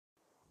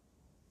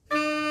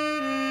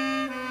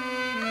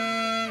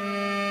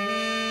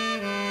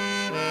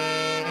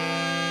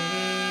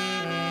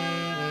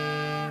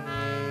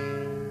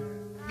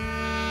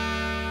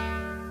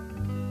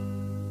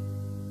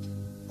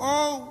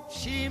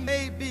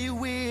be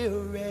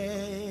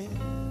weary.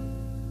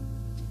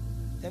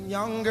 Them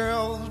young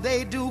girls,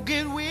 they do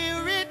get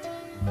wearied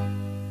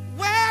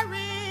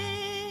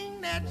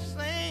wearing that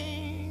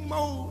same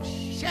old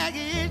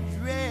shaggy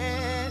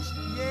dress.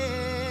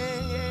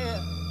 Yeah, yeah.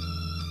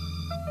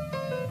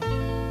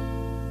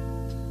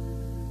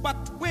 But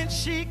when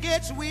she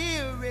gets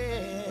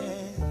weary,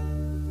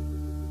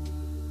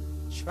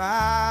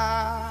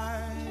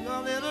 try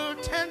a little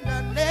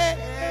tenderness.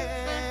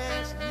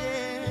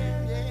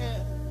 Yeah,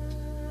 yeah.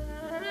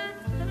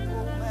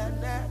 Oh, man,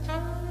 that.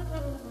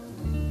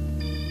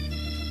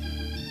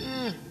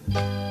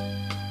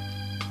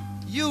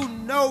 You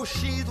know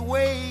she's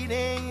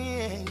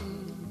waiting,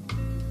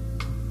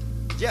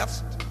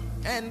 just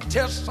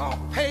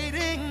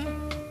anticipating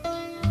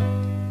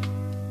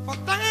for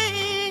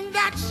things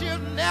that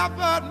she'll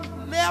never,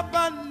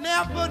 never,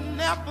 never,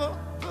 never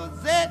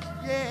possess.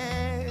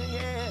 Yeah,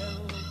 yeah.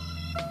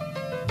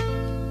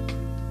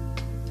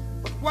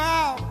 But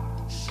while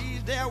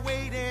she's there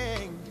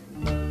waiting,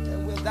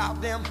 and without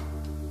them,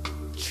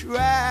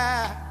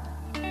 try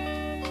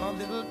a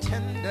little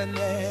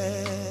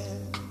tenderness.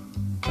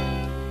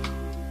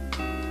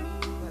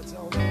 That's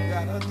all you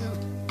gotta do.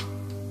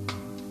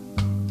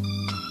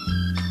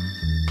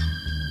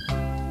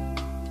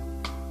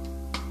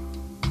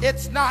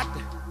 It's not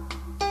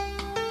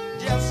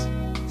just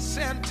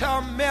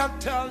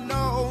sentimental,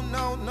 no,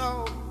 no,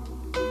 no.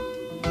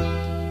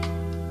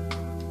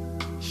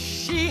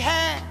 She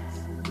has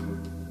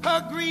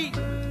her grief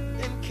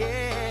and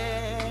care,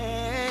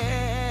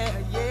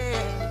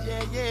 yeah,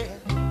 yeah, yeah.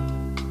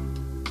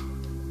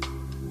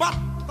 But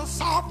the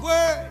soft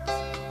words,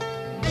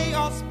 they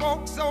are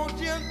spoke so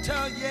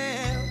gentle,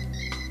 yeah.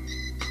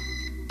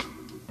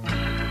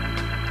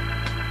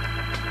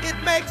 It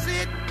makes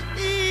it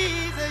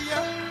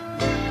easier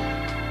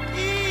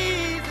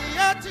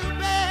to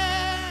bear,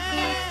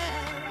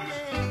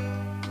 yeah.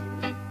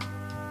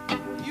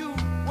 You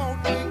won't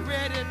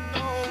regret it,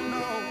 no,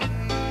 no.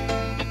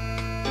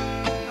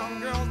 Young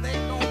girls, they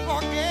don't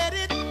forget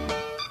it.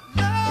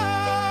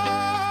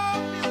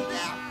 Love is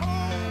their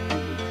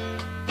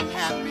home,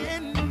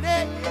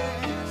 happiness, yeah.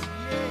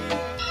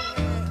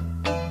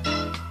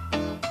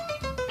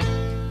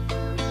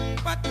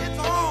 But it's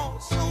all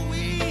so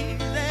easy.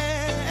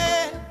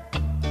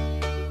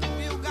 All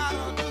you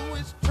gotta do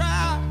is try.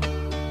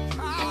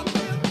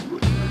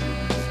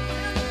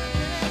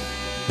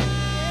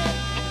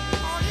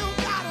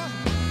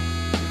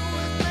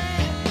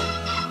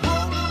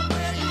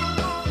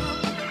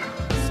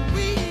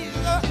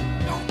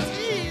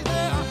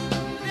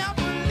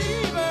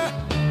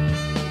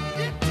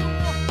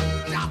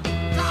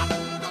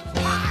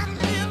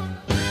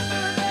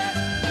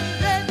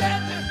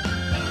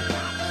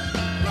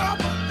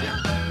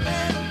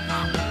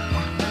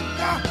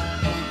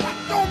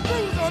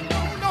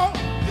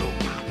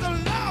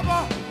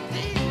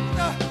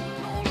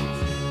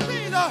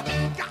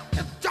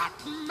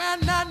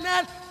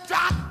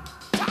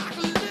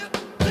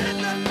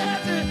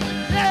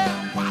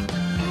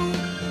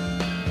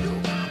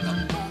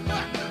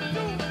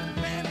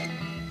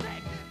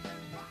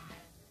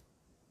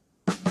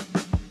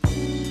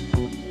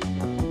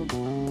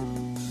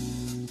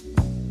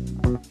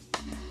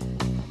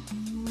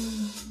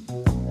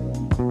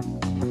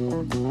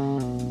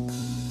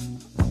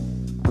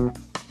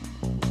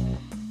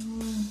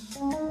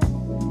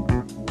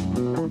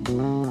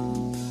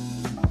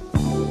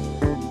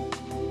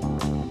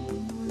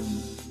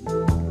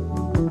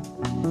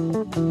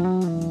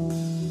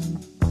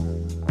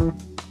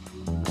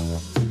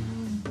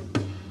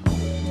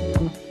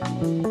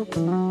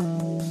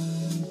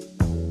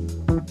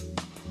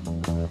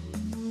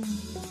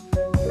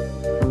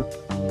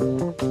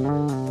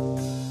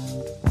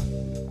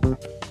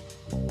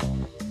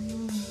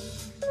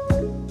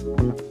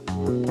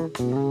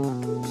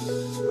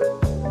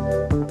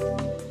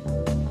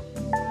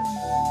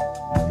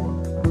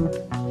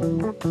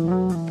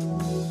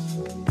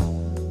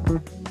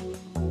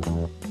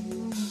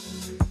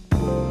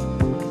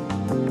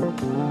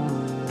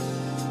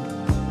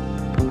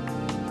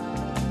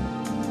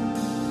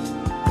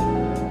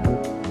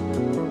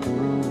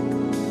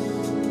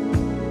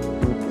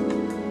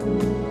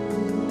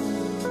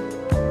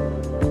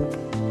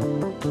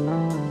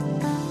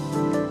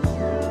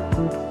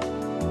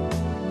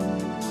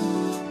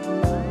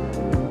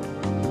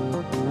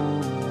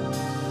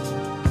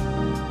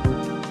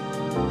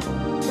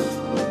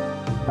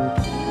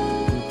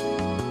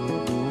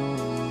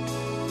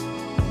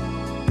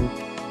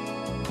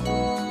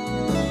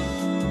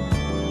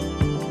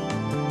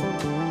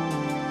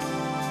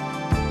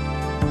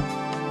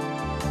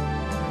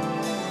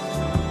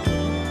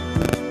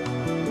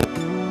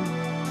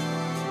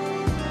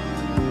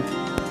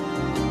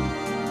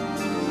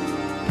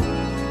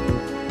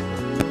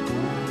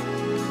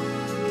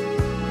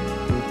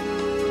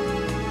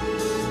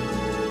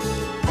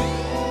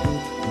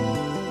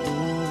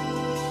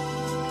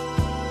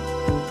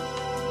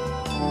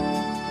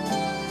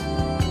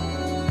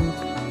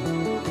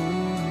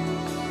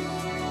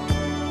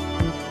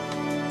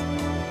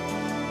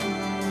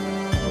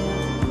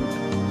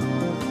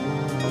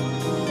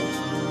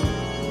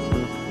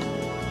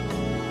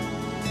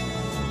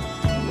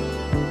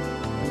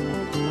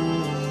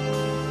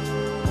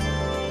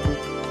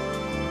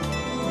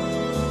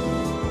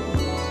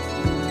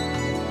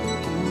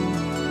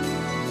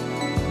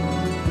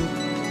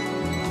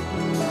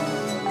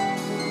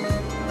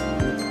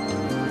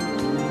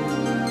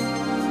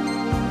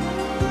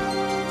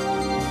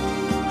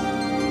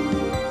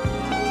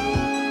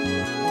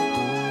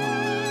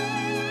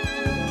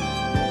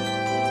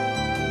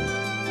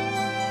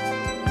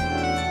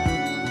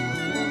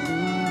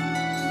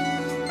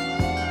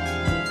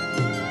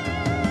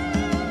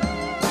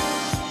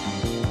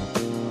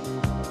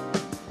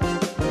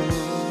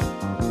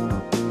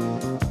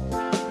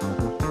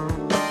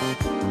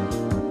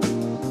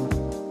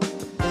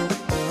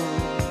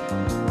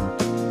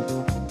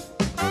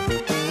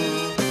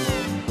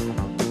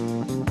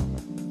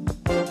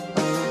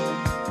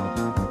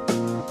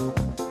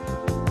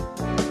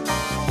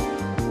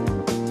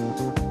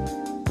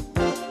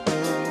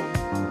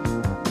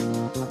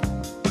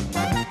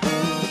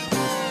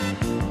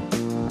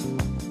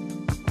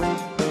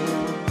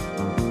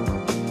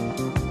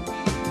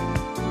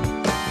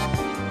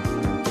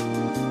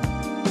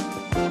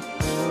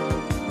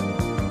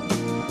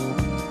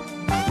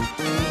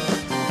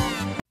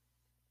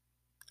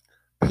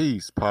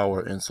 Peace,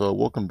 power, and soul.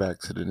 Welcome back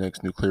to the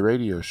Next Nuclear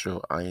Radio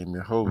Show. I am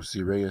your host,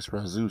 Zirayas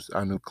Razus,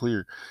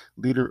 Nuclear,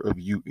 leader of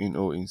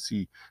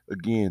UNONC.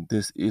 Again,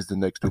 this is the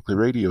Next Nuclear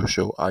Radio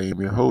Show. I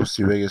am your host,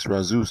 Zirayas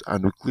Razus,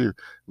 Nuclear,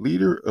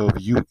 leader of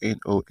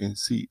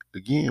UNONC.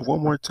 Again, one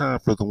more time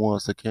for the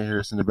ones that can't hear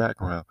us in the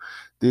background.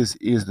 This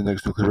is the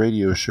Next Nuclear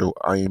Radio Show.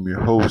 I am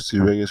your host,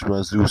 Zirayas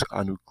Razus,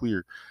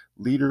 Nuclear,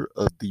 leader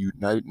of the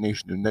United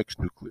Nations of Next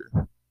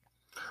Nuclear.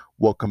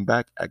 Welcome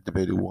back,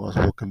 activated ones.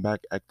 Welcome back,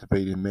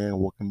 activated man.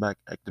 Welcome back,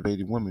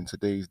 activated women.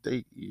 Today's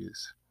date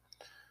is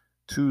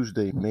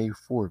Tuesday, May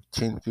 4th,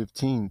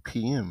 10:15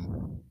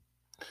 p.m.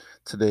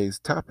 Today's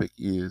topic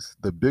is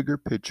the bigger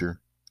picture,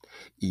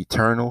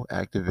 eternal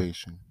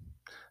activation.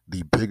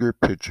 The bigger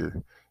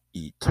picture,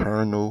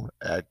 eternal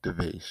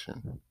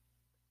activation.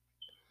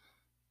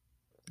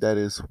 That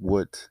is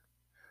what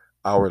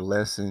our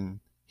lesson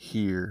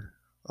here,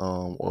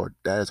 or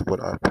that is what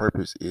our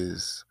purpose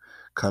is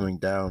coming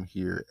down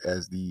here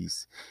as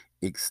these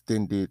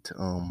extended,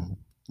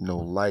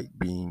 light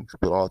beings,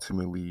 but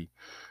ultimately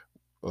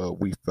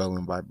we fell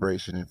in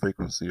vibration and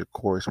frequency. Of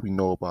course, we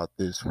know about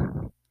this,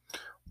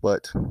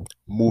 but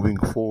moving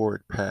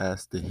forward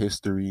past the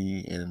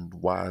history and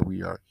why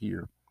we are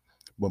here,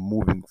 but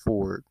moving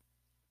forward,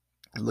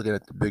 looking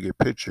at the bigger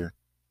picture,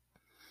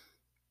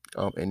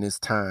 in this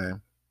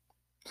time,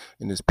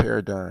 in this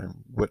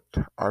paradigm, what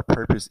our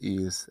purpose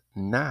is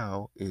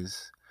now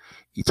is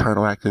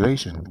eternal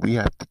activation. We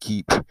have to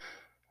keep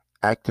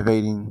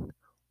activating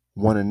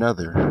one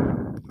another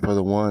for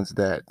the ones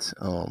that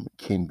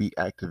can be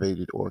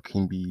activated or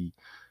can be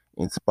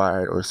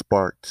inspired or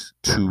sparked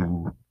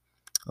to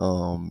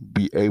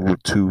be able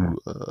to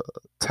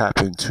tap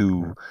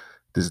into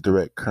this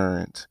direct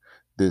current,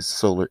 this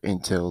solar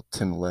Intel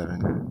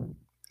 1011.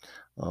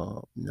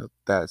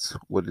 That's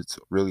what it's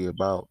really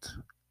about.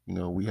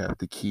 We have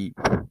to keep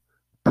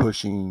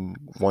pushing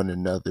one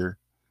another,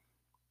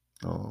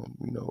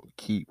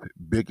 keep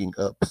bigging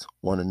up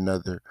one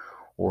another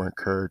or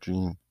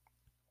encouraging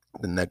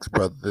the next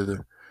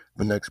brother,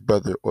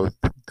 or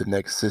the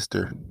next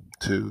sister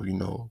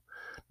to,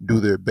 do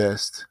their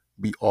best,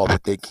 be all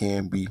that they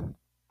can be,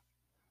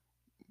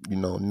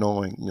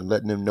 knowing,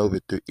 letting them know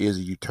that there is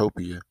a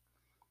utopia,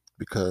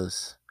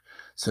 because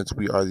since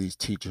we are these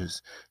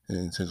teachers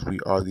and since we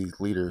are these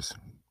leaders,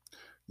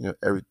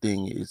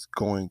 everything is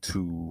going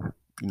to,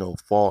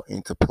 fall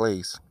into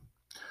place,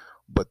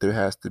 but there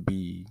has to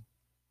be,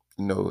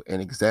 an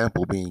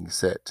example being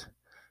set,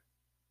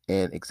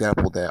 an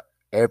example that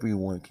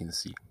everyone can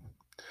see.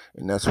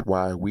 And that's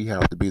why we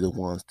have to be the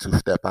ones to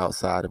step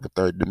outside of a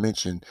third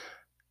dimension,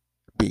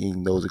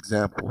 being those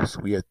examples.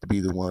 We have to be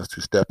the ones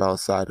to step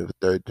outside of the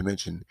third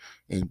dimension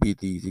and be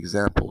these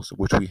examples,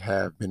 which we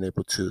have been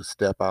able to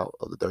step out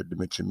of the third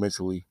dimension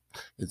mentally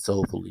and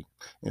soulfully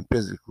and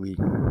physically.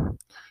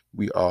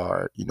 We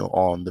are,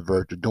 on the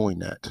verge of doing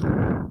that,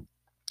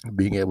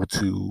 being able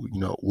to,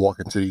 walk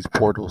into these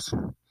portals,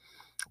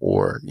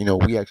 or,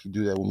 we actually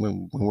do that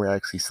when we're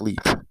actually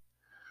asleep.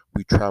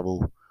 We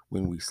travel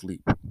when we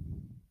sleep,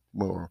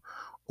 or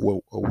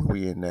when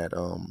we're in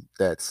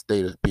that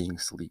state of being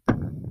asleep.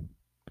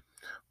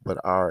 But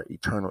our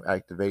eternal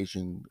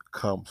activation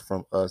comes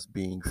from us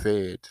being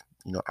fed,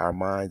 our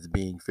minds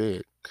being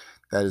fed.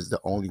 That is the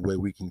only way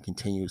we can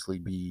continuously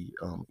be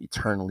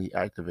eternally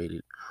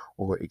activated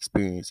or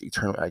experience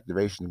eternal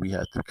activation. We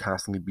have to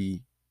constantly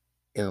be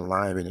in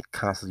alignment and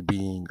constantly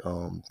being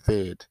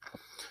fed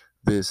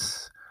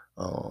this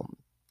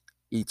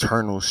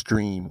eternal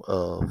stream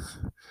of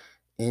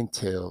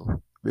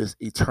intel, this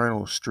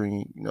eternal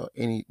stream,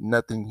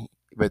 nothing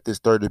that this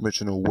third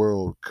dimensional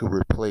world could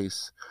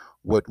replace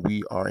what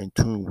we are in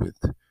tune with,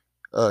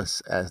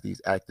 us as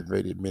these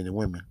activated men and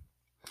women.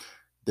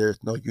 There's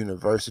no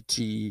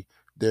university,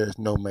 there's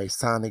no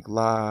Masonic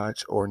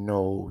lodge, or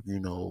no,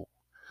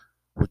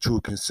 what you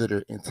would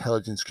consider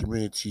intelligence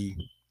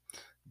community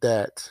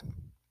that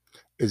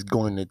is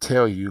going to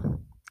tell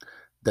you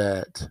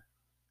that,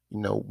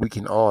 we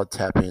can all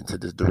tap into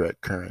this direct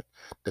current,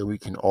 that we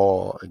can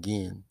all,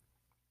 again,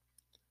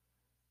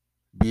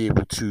 be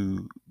able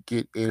to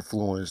get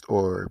influenced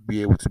or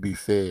be able to be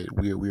fed.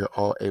 We are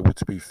all able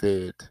to be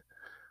fed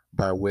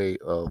by way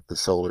of the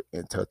solar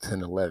Intel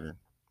 1011.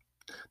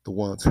 The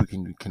ones who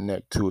can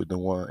connect to it,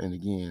 and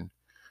again,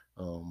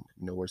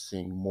 we're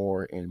seeing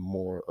more and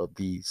more of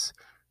these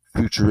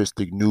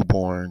futuristic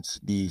newborns,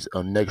 these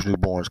next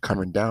newborns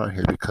coming down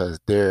here because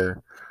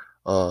their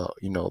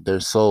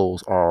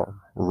souls are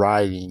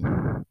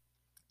riding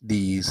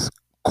these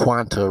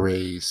quanta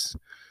rays.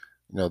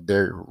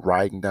 They're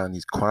riding down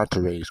these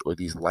quanta rays or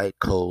these light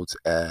codes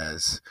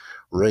as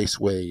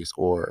raceways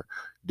or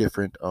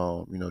different,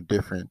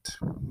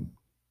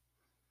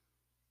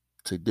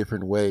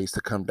 different ways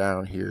to come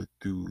down here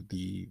through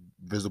the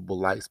visible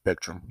light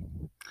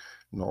spectrum.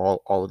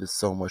 All of this,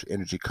 so much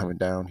energy coming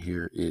down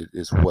here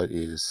is what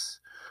is,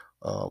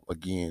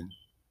 again,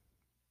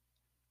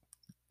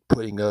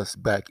 putting us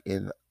back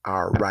in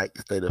our right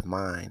state of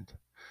mind,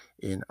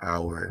 in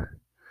our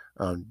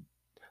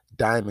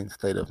diamond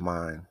state of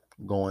mind,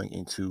 going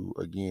into,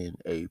 again,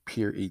 a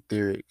pure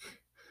etheric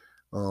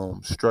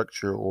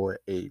structure or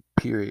a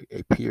pure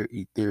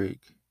etheric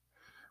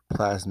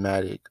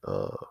plasmatic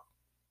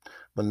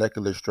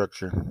molecular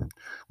structure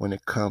when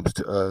it comes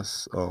to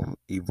us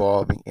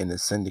evolving and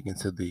ascending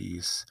into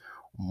these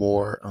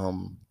more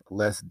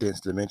less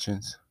dense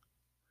dimensions,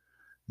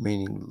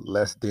 meaning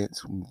less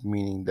dense,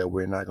 meaning that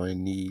we're not going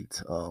to need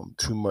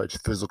too much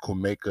physical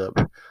makeup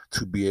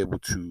to be able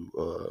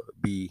to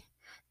be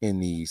in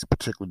these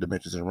particular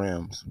dimensions and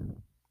realms.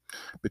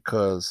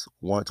 Because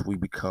once we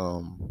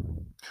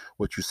become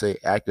what you say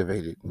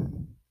activated,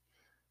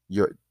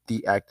 your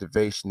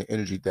deactivation, the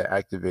energy that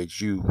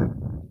activates you,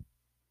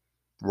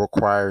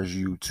 requires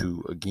you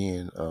to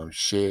again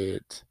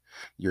shed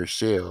your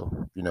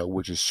shell,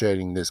 which is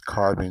shedding this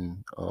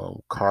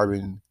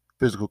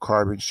physical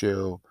carbon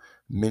shell,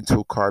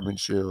 mental carbon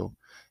shell,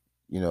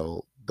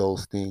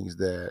 those things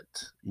that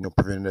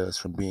prevent us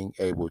from being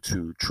able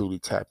to truly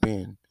tap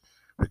in,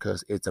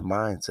 because it's a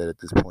mindset at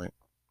this point.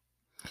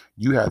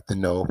 You have to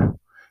know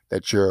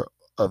that you're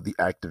of the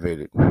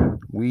activated.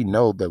 We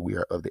know that we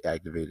are of the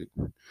activated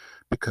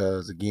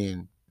because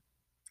again,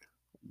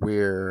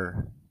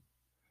 we're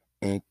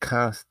in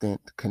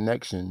constant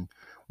connection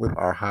with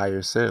our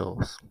higher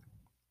selves.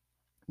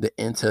 The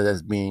intel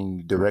that's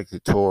being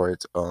directed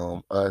towards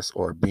us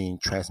or being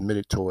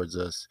transmitted towards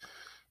us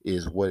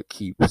is what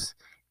keeps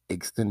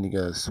extending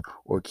us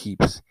or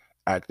keeps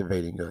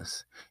activating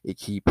us. It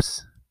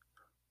keeps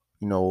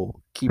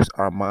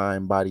our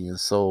mind, body, and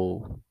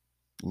soul,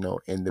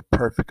 in the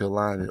perfect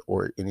alignment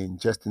or in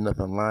just enough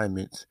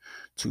alignment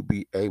to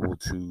be able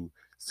to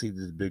see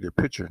this bigger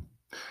picture.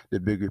 The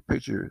bigger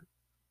picture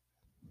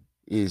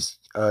is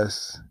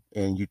us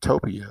and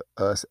utopia,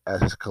 us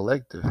as a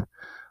collective,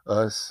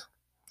 us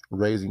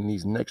raising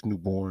these next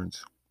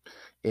newborns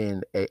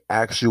in a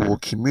actual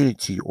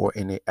community or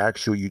in a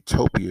actual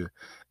utopia,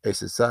 a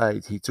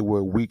society to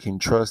where we can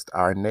trust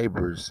our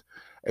neighbors,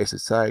 a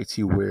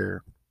society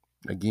where,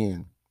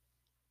 again,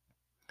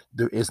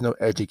 there is no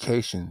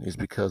education. Is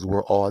because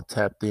we're all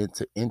tapped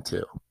into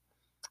intel.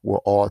 We're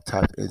all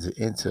tapped into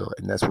intel,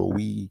 and that's what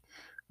we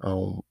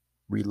um,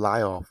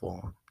 rely off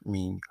on.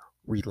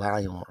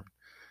 Rely on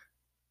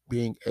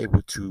being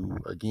able to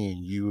again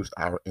use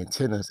our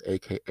antennas,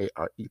 aka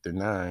our Ether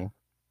 9,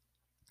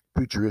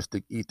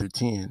 futuristic Ether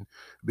 10,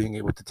 being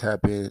able to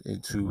tap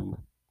into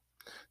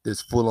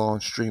this full-on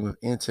stream of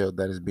intel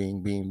that is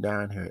being beamed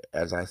down here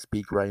as I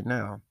speak right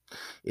now.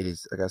 It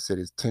is, like I said,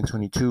 it's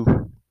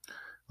 10:22,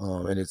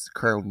 and it's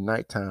currently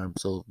nighttime.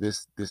 So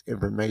this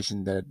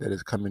information that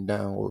is coming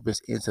down, or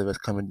this intel that's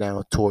coming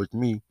down towards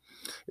me,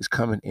 is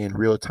coming in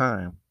real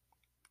time,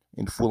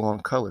 in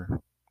full-on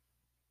color.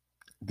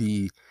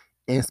 The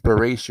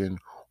inspiration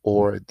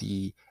or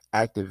the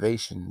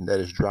activation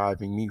that is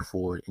driving me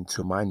forward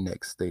into my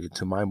next state,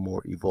 into my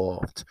more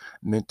evolved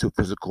mental,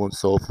 physical, and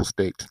soulful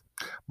state,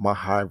 my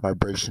high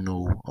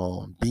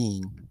vibrational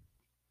being,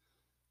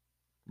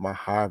 my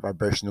high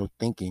vibrational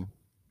thinking,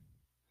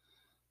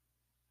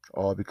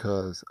 all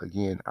because,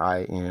 again, I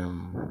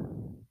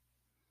am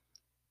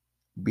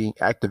being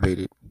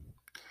activated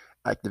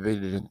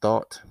in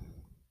thought,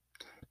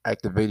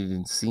 activated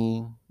in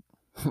seeing.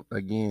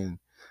 Again,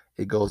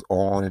 it goes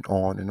on and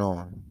on and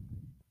on.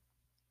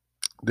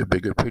 The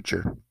bigger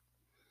picture.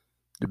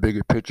 The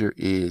bigger picture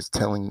is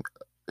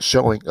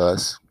showing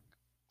us,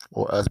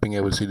 or us being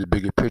able to see the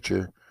bigger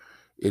picture.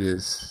 It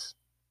is,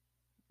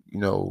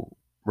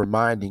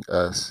 reminding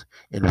us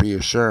and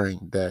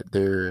reassuring that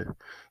there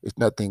is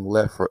nothing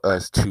left for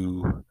us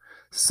to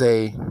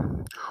say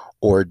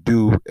or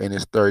do in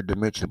this third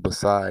dimension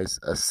besides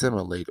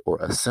assimilate or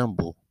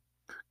assemble,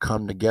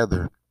 come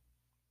together,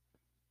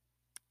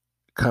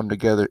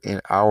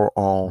 in our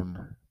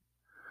own,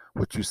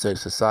 what you say,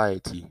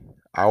 society,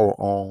 our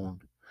own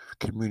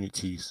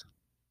communities,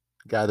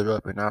 gather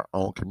up in our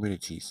own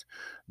communities,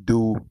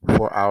 do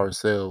for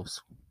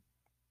ourselves.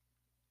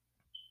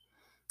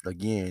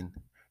 Again,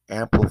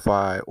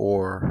 amplify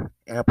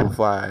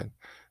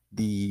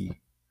the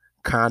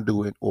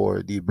conduit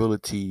or the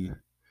ability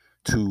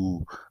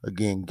to,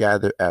 again,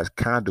 gather as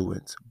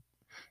conduits.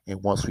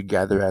 And once we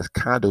gather as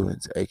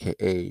conduits,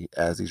 aka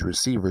as these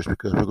receivers,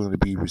 because we're going to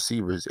be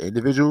receivers,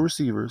 individual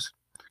receivers,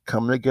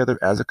 coming together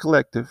as a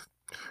collective,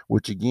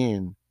 which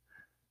again,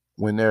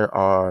 when there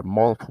are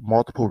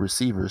multiple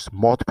receivers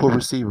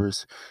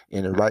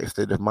in the right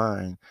state of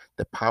mind,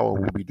 the power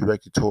will be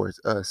directed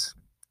towards us.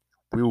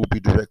 We will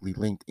be directly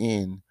linked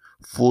in,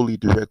 fully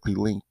directly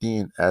linked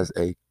in as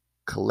a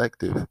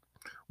collective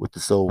with the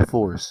soul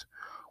force,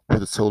 with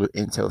the solar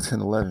intel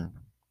 1011.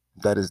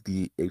 That is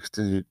the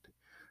extended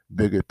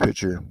bigger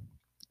picture.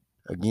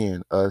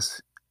 Again,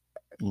 us,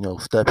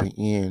 stepping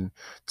in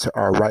to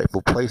our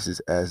rightful places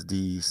as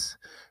these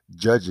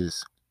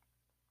judges,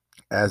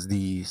 as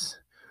these,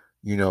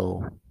 you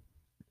know,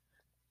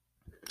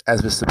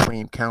 as the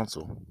Supreme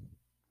Council,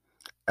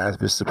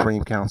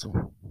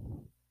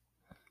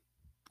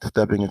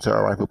 stepping into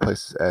our rightful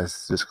places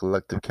as this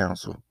collective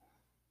council.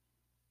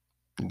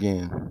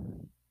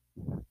 Again,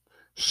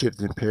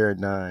 shifting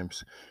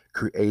paradigms,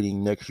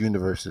 creating next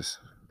universes.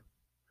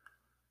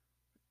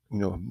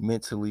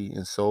 mentally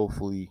and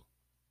soulfully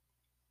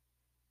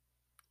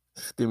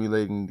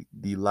stimulating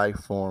the life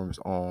forms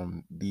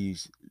on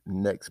these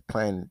next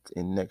planets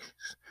and next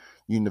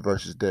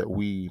universes that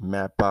we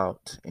map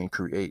out and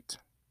create.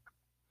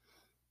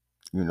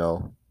 You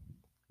know,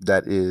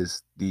 that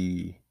is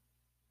the,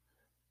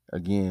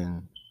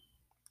 again,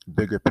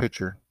 bigger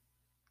picture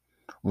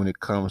when it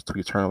comes to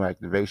eternal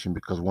activation,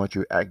 because once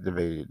you're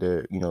activated,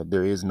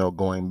 there is no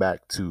going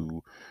back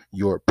to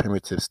your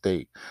primitive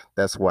state.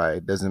 That's why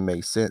it doesn't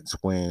make sense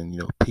when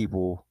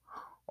people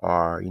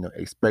are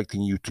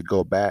expecting you to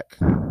go back,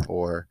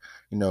 or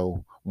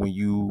when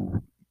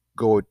you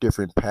go a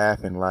different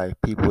path in life,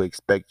 people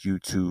expect you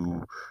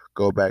to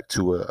go back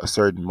to a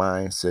certain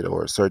mindset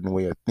or a certain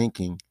way of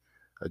thinking.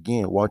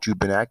 Again, once you've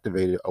been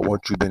activated or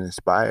once you've been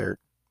inspired,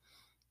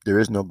 there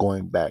is no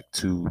going back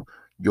to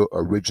your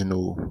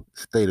original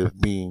state of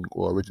being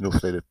or original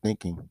state of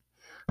thinking,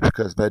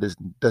 because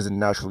doesn't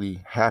naturally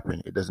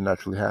happen. It doesn't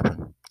naturally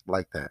happen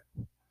like that.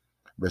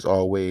 There's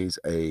always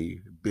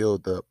a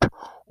build-up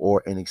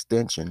or an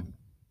extension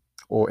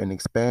or an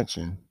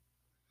expansion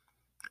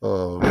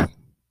of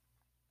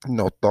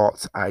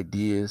thoughts,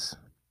 ideas.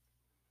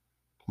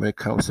 When it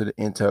comes to the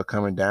intel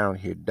coming down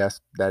here,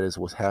 that is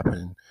what's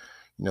happening.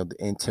 The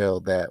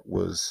intel that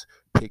was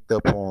picked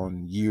up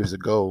on years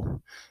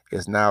ago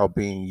is now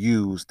being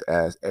used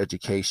as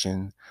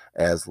education,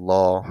 as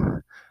law,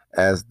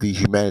 as the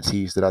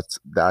humanities that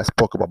I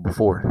spoke about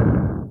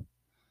before.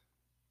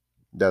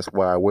 That's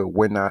why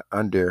we're not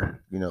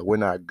under, we're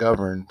not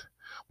governed.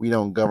 We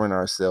don't govern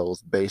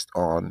ourselves based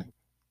on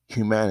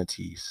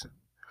humanities.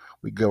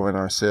 We govern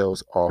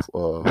ourselves off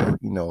of,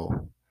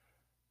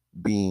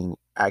 being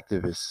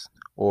activists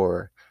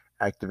or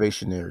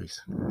activationaries.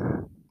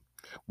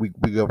 We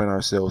govern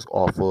ourselves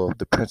off of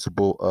the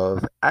principle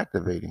of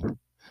activating,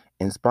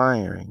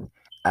 inspiring,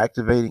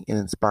 activating, and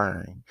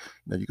inspiring.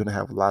 You're going to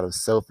have a lot of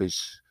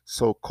selfish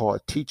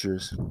so-called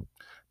teachers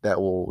that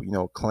will,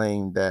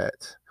 claim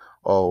that,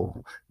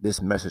 oh,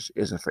 this message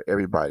isn't for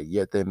everybody.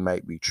 Yet that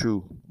might be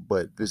true,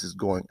 but this is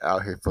going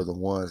out here for the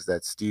ones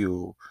that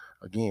still,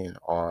 again,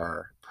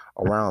 are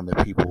around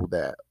the people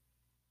that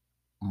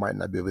might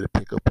not be able to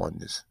pick up on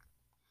this.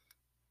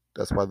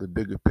 That's why the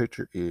bigger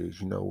picture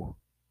is,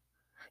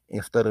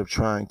 instead of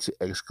trying to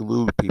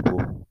exclude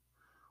people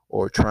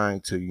or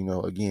trying to,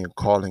 again,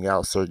 calling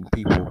out certain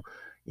people,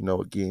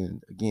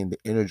 again, the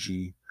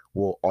energy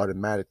will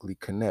automatically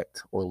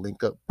connect or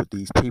link up with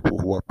these people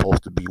who are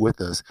supposed to be with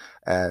us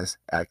as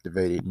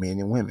activated men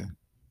and women.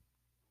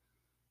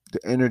 The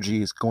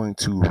energy is going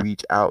to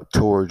reach out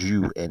towards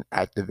you and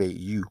activate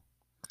you,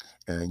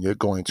 and you're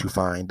going to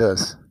find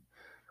us.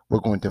 We're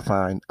going to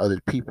find other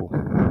people.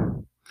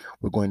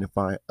 We're going to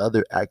find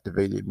other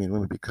activated men and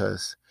women,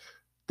 because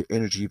the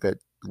energy that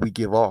we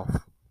give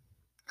off,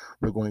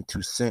 we're going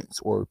to sense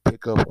or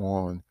pick up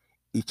on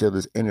each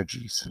other's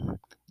energies.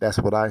 That's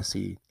what I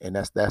see, and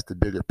that's the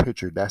bigger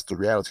picture. That's the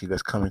reality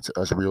that's coming to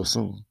us real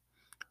soon.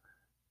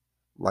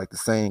 Like the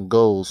saying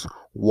goes,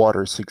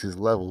 water seeks its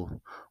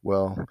level.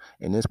 Well,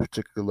 in this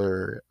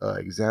particular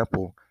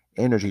example,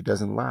 energy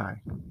doesn't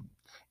lie.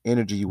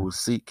 Energy will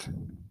seek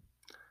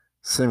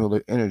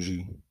similar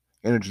energy.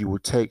 Energy will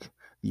take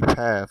the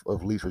path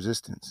of least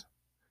resistance.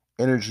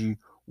 Energy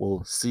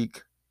will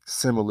seek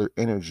similar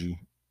energy.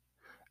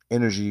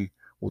 Energy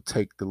will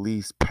take the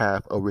least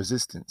path of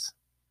resistance.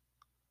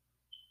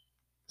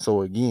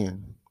 So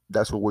again,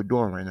 that's what we're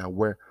doing right now.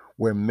 We're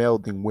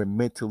melding, we're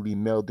mentally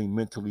melding,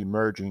 mentally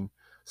merging,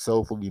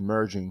 soulfully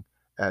merging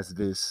as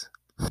this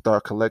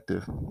star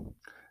collective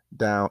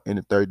down in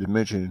the third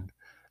dimension,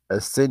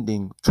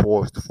 ascending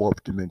towards the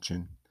fourth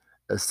dimension,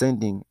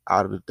 ascending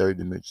out of the third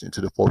dimension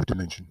to the fourth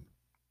dimension.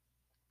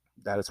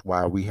 That is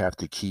why we have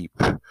to keep,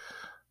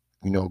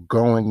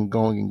 going and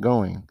going and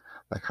going.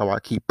 Like how I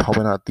keep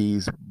pumping out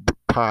these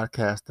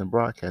podcasts and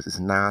broadcasts. It's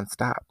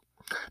nonstop,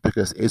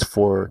 because it's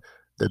for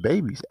the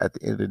babies. At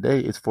the end of the day,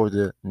 it's for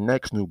the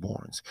next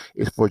newborns.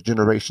 It's for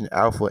Generation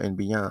Alpha and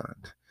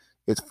beyond.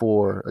 It's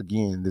for,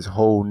 again, this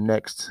whole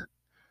next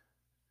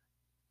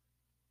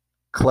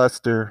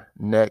cluster,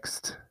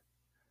 next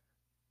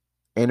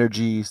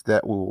energies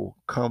that will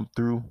come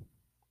through.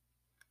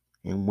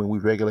 And when we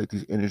regulate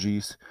these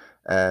energies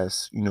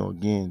as,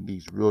 again,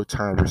 these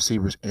real-time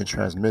receivers and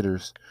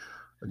transmitters,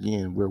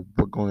 again, we're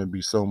going to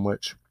be so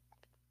much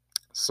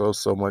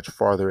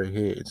farther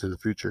ahead into the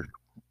future.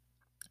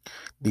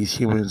 These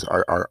humans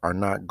are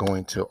not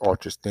going to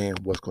understand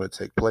what's going to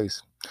take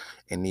place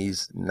in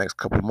these next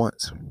couple of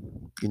months.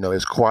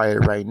 It's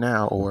quiet right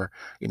now, or,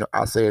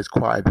 I'll say it's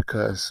quiet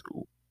because,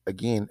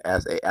 again,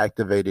 as a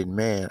activated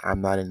man,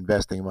 I'm not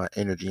investing my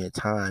energy and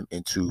time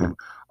into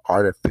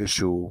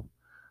artificial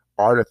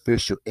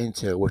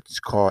intel, which is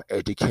called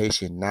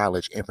education,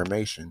 knowledge,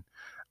 information.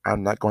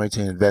 I'm not going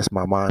to invest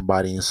my mind,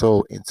 body, and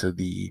soul into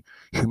the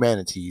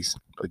humanities.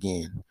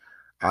 Again,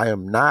 I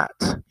am not,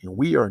 and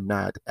we are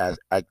not, as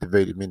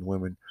activated men and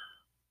women,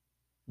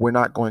 we're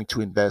not going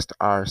to invest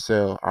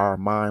our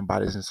mind,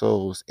 bodies, and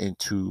souls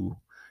into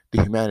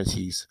the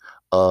humanities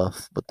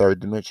of the third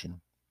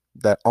dimension.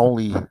 that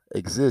only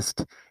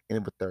exist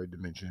in the third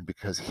dimension,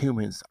 because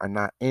humans are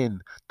not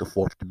in the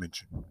fourth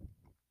dimension.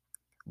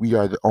 We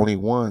are the only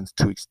ones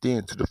to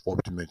extend to the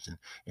fourth dimension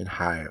and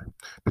higher,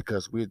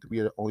 because we are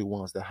the only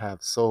ones that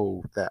have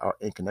souls that are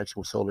in connection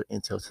with solar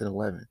intel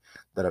 1011,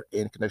 that are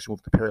in connection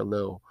with the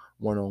parallel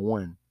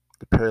 101.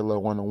 The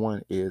parallel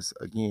 101 is,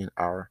 again,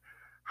 our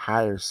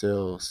higher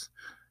selves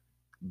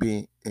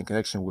being in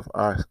connection with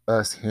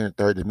us here in the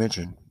third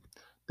dimension.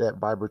 That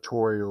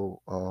vibratorial,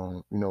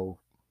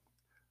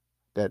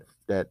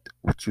 that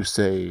what you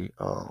say,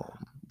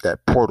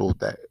 that portal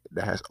that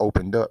has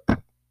opened up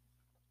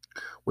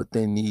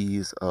within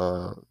these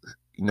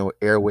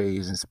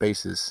airways and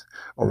spaces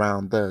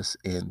around us,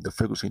 and the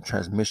frequency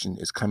transmission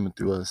is coming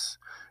through us,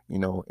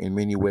 in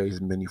many ways,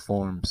 in many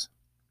forms,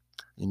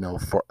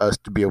 for us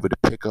to be able to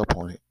pick up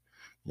on it.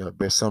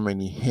 There's so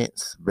many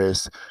hints,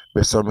 there's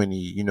so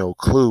many,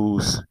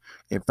 clues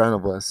in front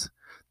of us,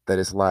 that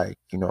it's like,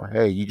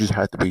 hey, you just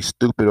have to be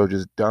stupid or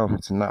just dumb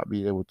to not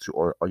be able to,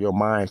 or your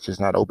mind's just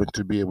not open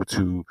to be able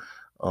to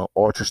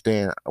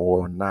understand,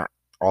 or not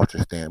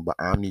understand, but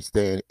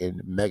understand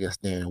and mega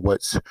stand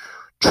what's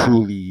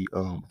truly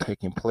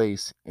taking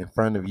place in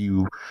front of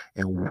you,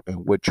 and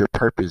what your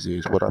purpose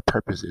is, what our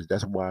purpose is.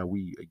 That's why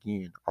we,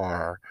 again,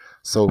 are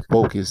so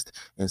focused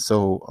and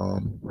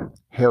so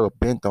hell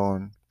bent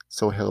on,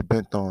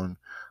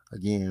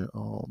 again,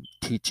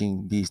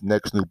 teaching these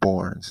next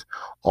newborns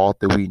all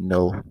that we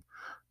know,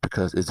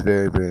 because it's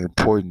very, very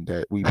important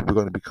that we're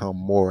going to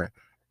become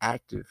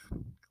active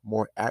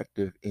more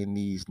active in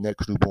these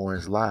next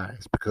newborns'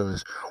 lives,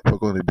 because we're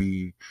going to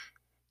be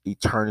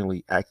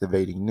eternally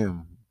activating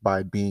them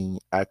by being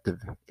active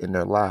in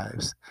their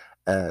lives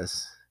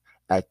as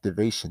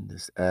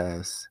activationists,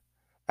 as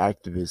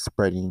activists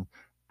spreading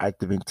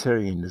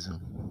activitarianism.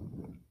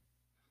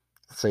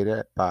 Say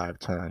that 5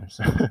 times.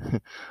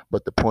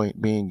 But the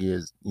point being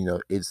is,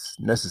 it's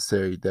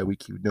necessary that we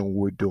keep doing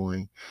what we're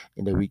doing,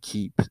 and that we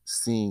keep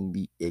seeing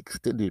the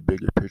extended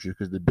bigger picture,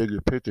 because the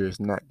bigger picture is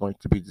not going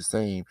to be the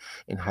same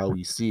in how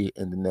we see it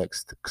in the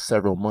next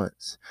several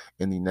months,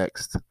 in the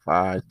next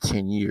 5 to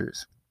 10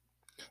 years.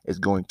 It's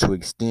going to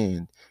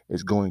extend,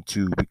 it's going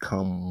to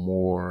become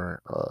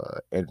more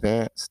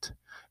advanced,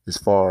 as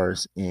far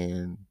as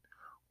in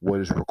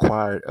what is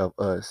required of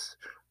us,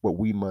 what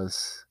we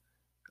must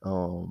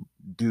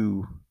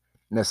do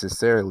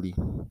necessarily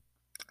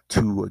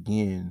to,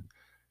 again,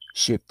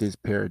 shift this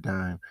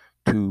paradigm,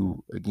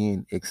 to,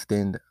 again,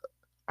 extend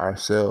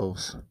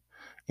ourselves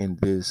in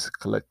this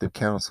collective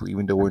council,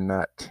 even though we're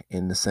not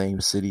in the same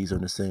cities or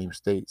the same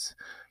states.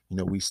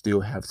 We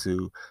still have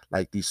to,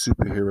 like these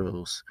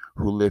superheroes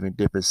who live in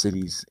different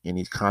cities in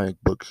these comic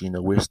books,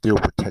 we're still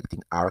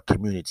protecting our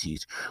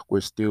communities. We're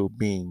still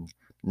being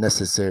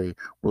necessary.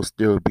 We're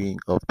still being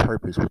of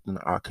purpose within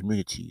our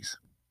communities.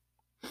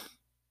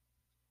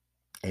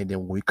 And then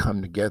when we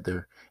come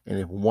together, and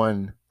if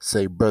one,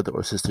 say, brother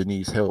or sister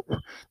needs help,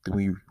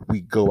 then we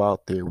go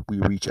out there,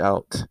 we reach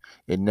out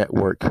and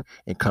network,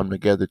 and come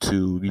together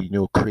to,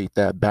 create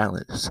that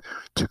balance,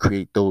 to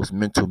create those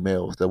mental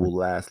males that will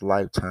last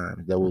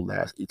lifetime, that will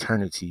last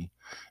eternity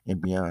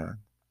and beyond,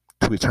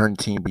 to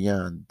eternity and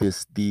beyond.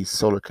 These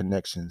solar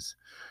connections,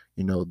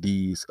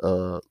 these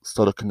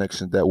solar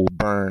connections that will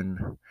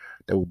burn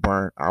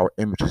our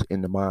images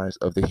in the minds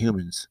of the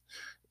humans,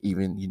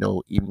 even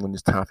when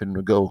it's time for them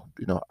to go.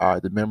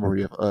 The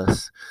memory of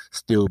us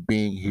still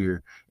being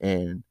here,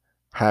 and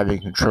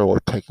having control, or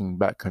taking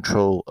back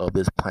control of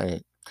this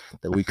planet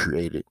that we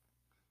created.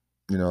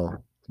 We're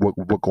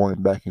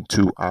going back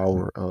into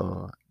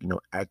our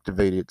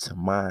activated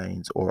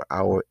minds, or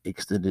our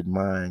extended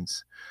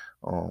minds,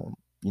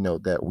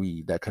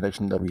 that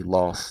connection that we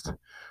lost,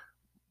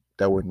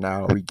 that we're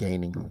now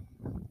regaining,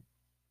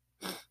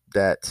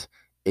 that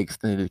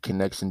extended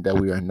connection that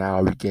we are now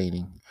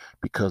regaining,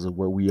 because of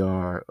what we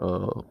are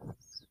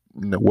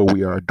what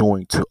we are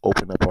doing to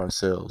open up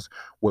ourselves,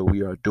 what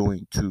we are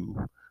doing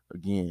to,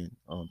 again,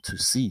 to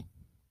see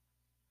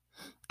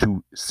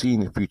in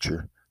the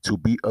future, to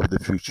be of the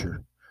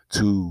future,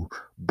 to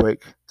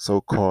break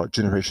so-called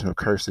generational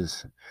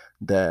curses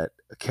that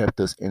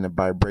kept us in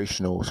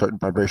certain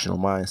vibrational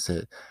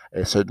mindset,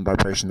 a certain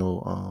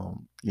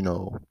vibrational,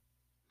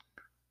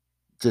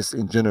 just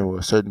in general,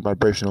 a certain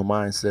vibrational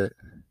mindset.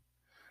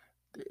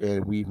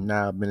 And we've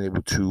now been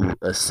able to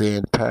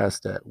ascend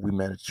past that. We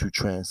managed to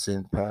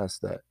transcend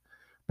past that,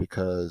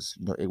 because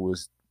it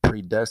was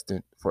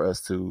predestined for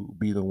us to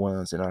be the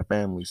ones in our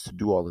families to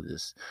do all of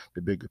this.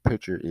 The bigger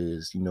picture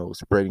is,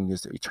 spreading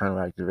this eternal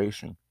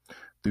activation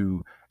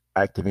through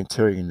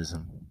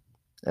activitarianism,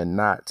 and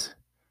not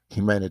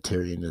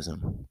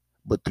humanitarianism,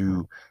 but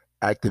through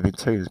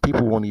activitarianism.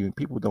 People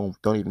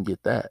don't even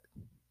get that.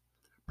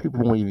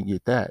 People won't even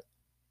get that.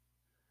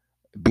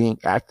 Being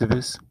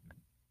activists,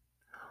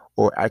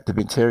 or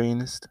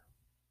activitarianist,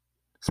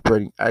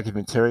 spreading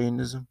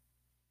activitarianism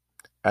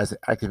as an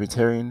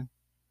activitarian,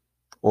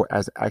 or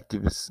as an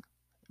activist,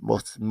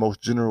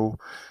 most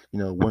general,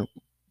 when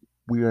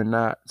we are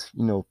not,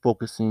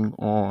 focusing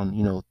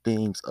on,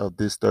 things of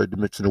this third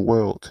dimensional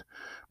world,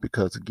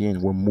 because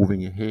again, we're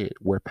moving ahead.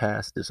 We're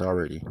past this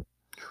already.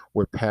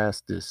 We're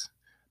past this,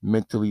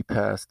 mentally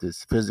past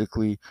this,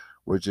 physically.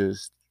 We're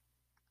just,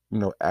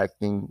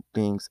 acting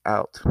things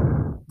out.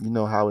 You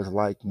know how it's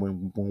like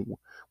when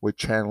we're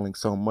channeling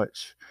so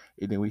much,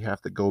 and then we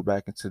have to go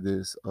back into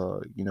this,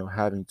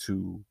 having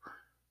to,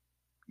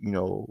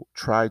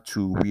 try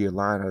to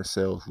realign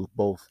ourselves with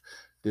both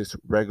this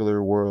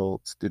regular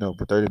world,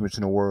 the third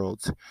dimensional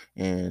worlds,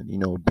 and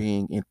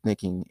being and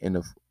thinking in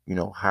the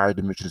higher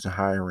dimensions and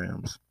higher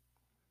realms.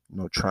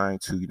 Trying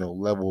to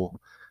level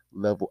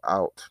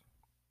out,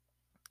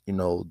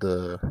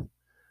 the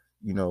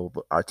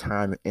our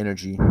time and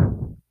energy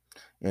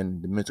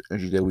and the mental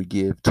energy that we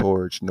give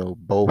towards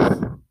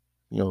both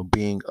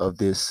being of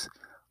this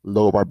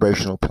low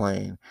vibrational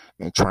plane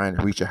and trying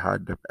to reach a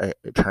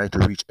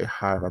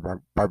higher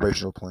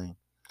vibrational plane.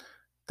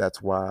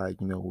 That's why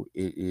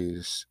it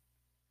is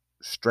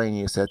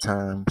strenuous at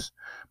times,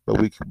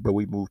 but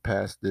we move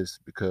past this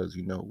because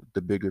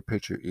the bigger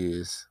picture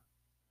is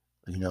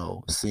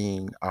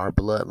seeing our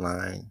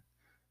bloodline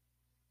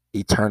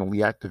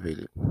eternally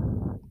activated,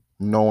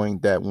 knowing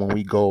that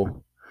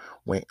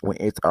when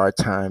it's our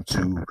time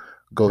to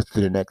go to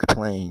the next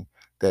plane,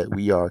 that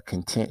we are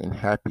content and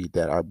happy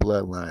that our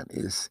bloodline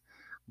is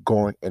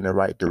going in the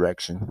right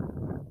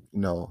direction.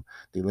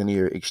 The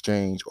linear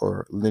exchange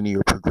or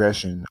linear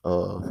progression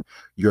of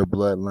your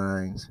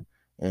bloodlines.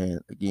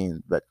 And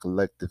again, that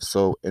collective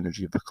soul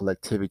energy, the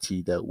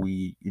collectivity that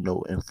we,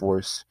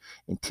 enforce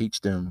and teach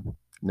them,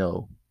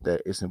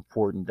 that it's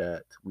important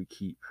that we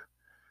keep,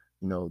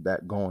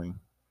 that going.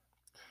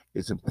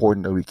 It's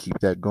important that we keep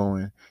that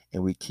going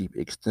and we keep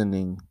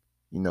extending,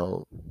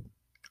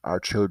 our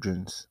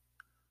children's,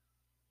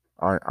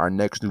 our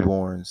next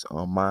newborns'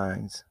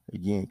 minds,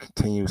 again,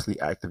 continuously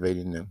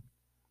activating them,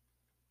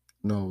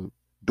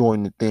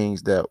 doing the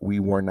things that we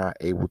were not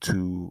able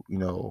to,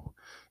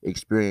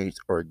 experience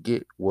or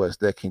get, was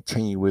that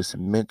continuous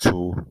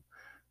mental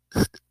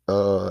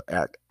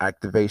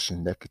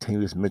activation, that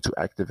continuous mental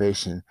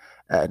activation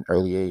at an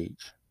early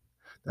age.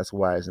 That's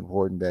why it's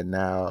important that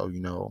now,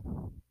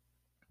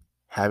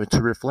 having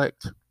to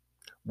reflect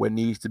what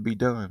needs to be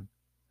done,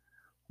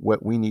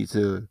 what we need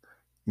to,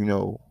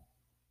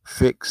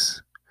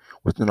 fix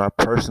within our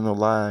personal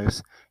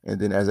lives,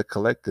 and then as a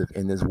collective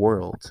in this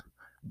world.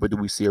 What do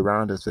we see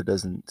around us that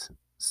doesn't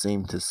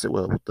seem to sit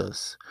well with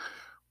us?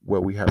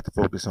 What we have to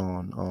focus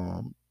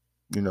on,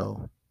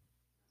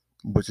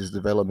 which is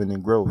development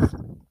and growth,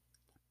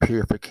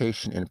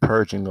 purification and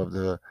purging of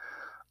the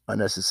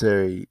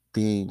unnecessary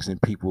things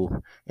and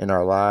people in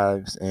our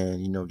lives,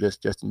 and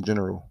just in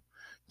general,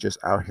 just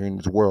out here in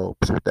this world.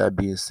 So with that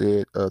being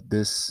said,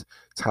 this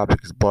topic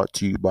is brought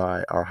to you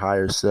by our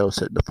higher self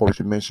set in the fourth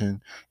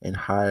dimension and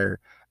higher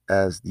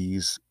as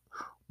these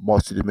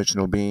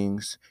multidimensional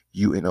beings,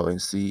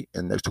 UNONC,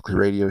 and Next to Clear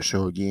Radio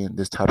Show. Again,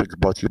 this topic is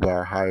brought to you by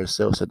our higher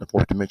self set in the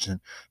fourth dimension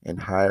and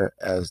higher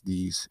as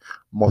these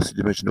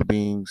multidimensional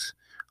beings.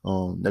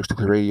 Next to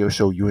Clear Radio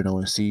Show,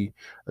 UNONC.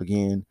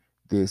 Again,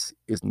 this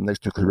is the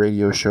Next Nuclear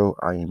Radio Show.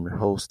 I am your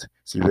host,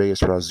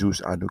 Sirius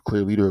Razus, our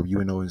nuclear leader of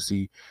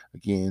UNONC.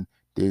 Again,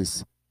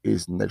 this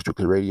is the Next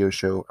Nuclear Radio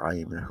Show. I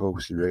am your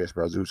host, Sirius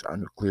Razus, our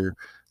nuclear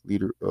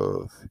leader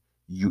of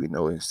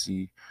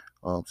UNONC.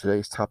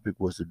 Today's topic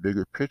was the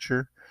bigger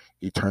picture,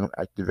 eternal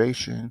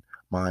activation,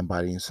 mind,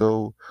 body, and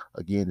soul.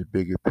 Again, the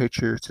bigger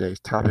picture. Today's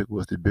topic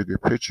was the bigger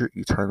picture,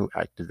 eternal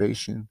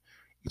activation.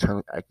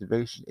 Eternal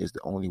activation is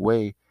the only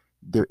way.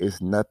 There is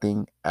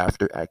nothing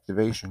after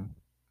activation.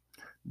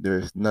 There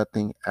is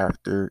nothing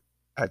after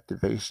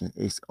activation.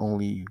 It's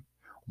only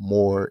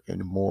more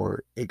and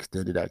more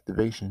extended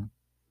activation.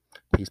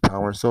 Peace,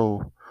 power, and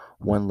soul.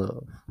 One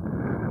love.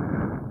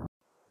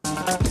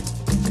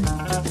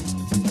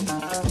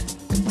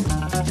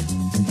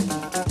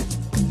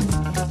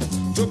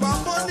 tó bá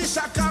mọ́ ní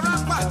ṣàkàrà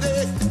pàdé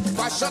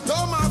fàṣọ tó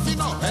máa fi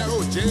náà ẹ ò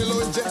jẹ́ ló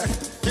ń jẹ́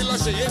kí ló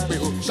ṣe yé pé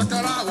o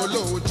ṣàkàrà wo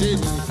ló ń jẹ́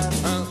ni.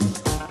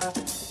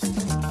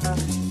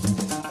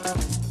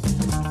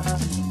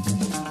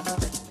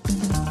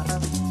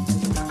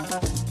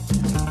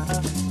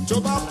 tó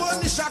bá mọ́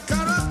ní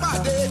ṣàkàrà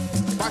pàdé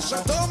fàṣọ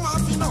tó máa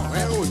fi náà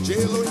ẹ ò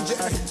jẹ́ ló ń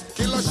jẹ́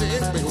kí ló ṣe yé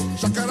pé o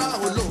ṣàkàrà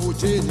wo ló ń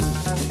jẹ́ ni.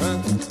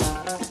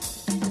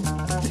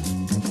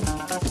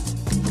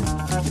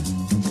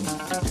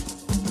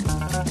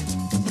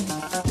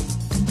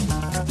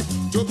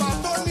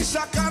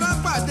 Ṣàkàrà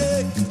pàdé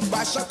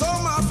bàṣà tó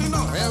máa fi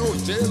náà ẹ ò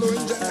jẹ́ ló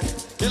ń jẹ́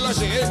kí ló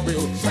ṣe é pé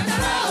o.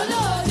 ṣàkàrà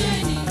olóòjé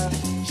ni.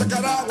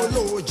 ṣàkàrà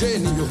olóòjé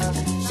ni o.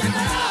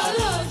 ṣàkàrà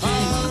olóòjé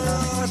ni.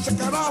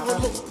 ṣàkàrà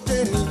olóòjé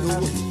ni o.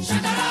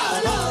 ṣàkàrà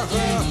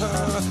olóòjé ni.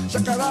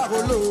 ṣàkàrà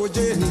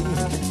olóòjé ni.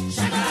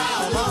 ṣàkàrà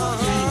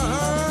olóòjé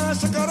ni.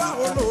 ṣàkàrà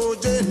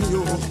olóòjé ni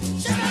o.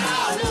 ṣàkàrà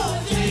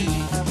olóòjé ni.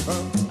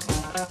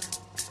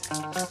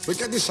 We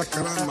get the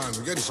ṣàkàrà man,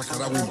 we get the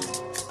ṣàkàrà woman.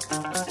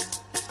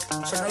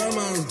 Shakara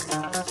man,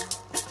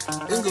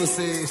 ain't gonna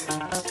say,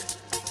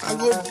 I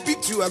go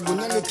beat you, I go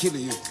nearly kill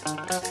you.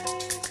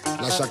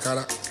 La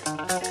Shakara.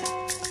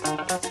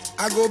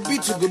 I go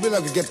beat you, go be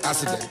like you get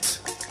accident.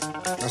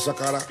 La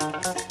Shakara.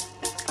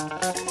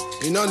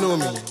 You don't know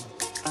me,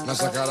 na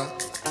Shakara.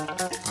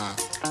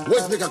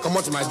 Wait make I come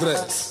out my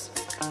dress,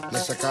 na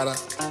Shakara.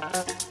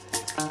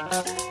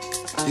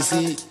 You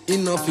see,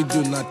 enough you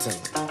do nothing.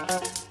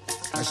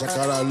 Na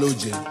Shakara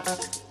Loje.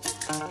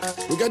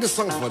 We get the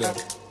song for them.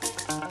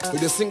 We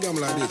just sing them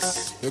like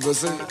this. You go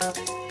say,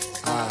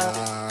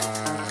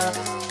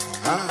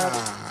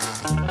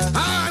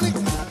 honey,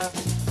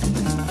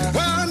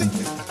 honey,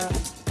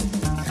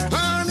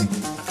 honey,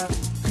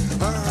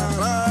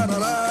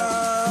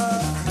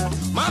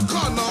 my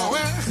corner,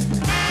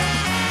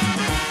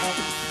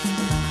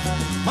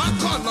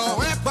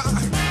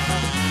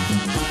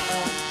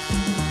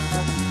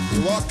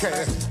 you walk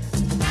it.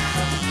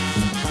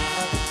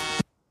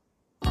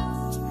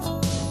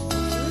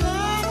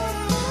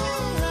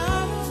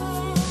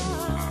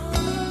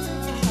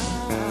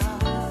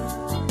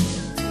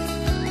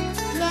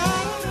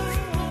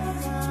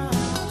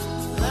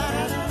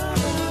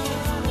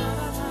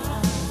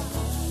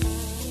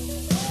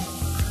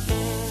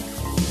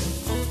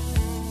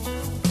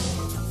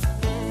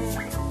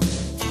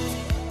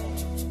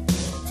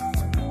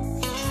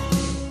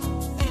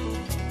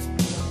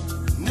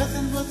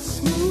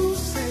 Smooth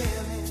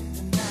sailing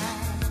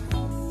tonight.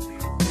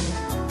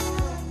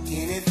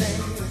 Anything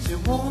that you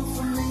want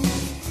from me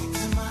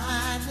is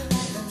mine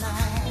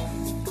tonight.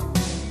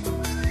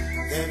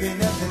 There be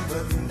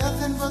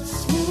nothing but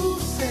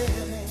smooth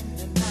sailing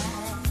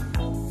tonight.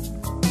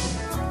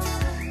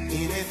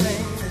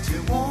 Anything that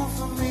you want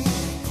from me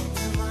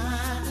is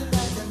mine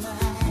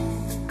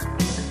tonight.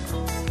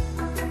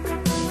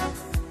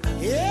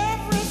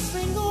 Every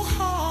single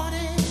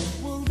heartache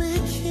will be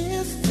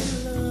kissed and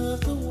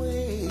loved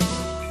away.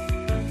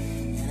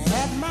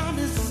 My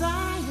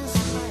desires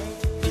right,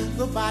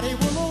 the body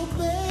will